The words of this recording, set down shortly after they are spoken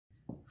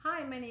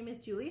Hi, my name is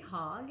Julie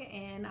Hogg,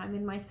 and I'm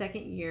in my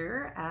second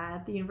year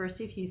at the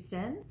University of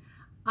Houston.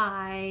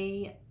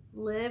 I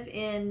live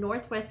in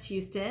Northwest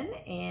Houston,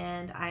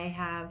 and I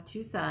have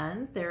two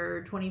sons.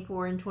 They're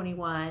 24 and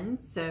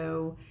 21,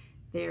 so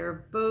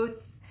they're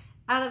both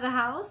out of the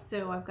house,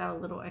 so I've got a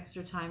little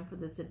extra time for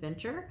this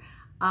adventure.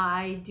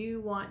 I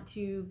do want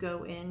to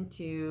go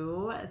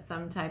into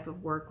some type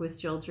of work with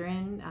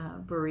children.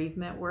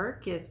 Bereavement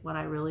work is what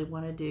I really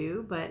want to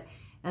do, but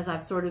as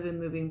I've sort of been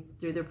moving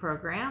through the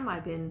program,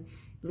 I've been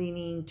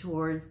leaning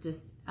towards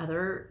just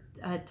other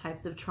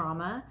types of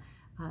trauma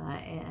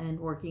and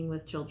working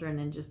with children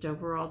and just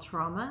overall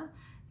trauma.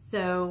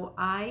 So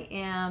I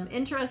am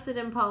interested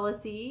in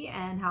policy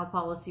and how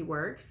policy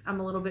works. I'm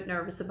a little bit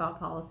nervous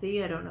about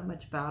policy. I don't know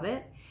much about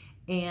it,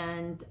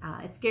 and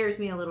it scares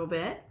me a little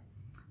bit.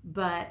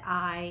 But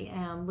I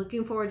am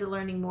looking forward to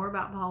learning more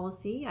about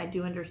policy. I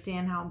do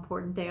understand how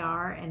important they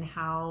are and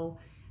how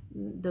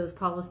those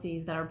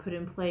policies that are put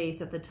in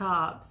place at the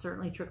top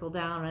certainly trickle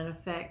down and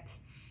affect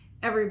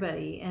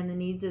everybody and the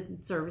needs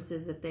and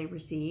services that they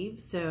receive.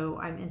 So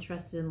I'm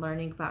interested in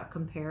learning about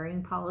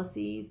comparing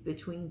policies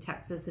between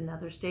Texas and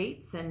other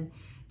states and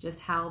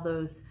just how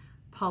those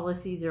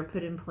policies are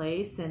put in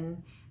place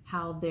and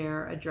how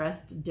they're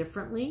addressed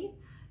differently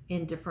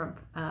in different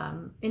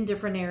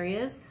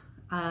areas.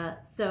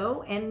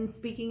 And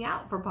speaking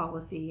out for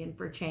policy and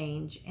for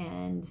change,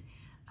 and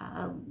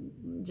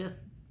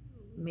just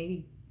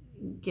maybe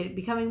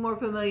becoming more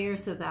familiar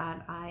so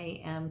that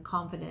I am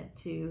confident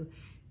to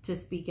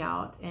speak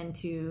out and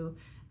to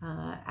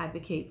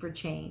advocate for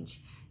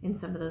change in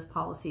some of those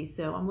policies.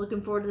 So I'm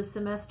looking forward to the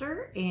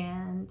semester,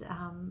 and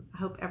I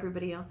hope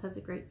everybody else has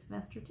a great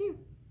semester too.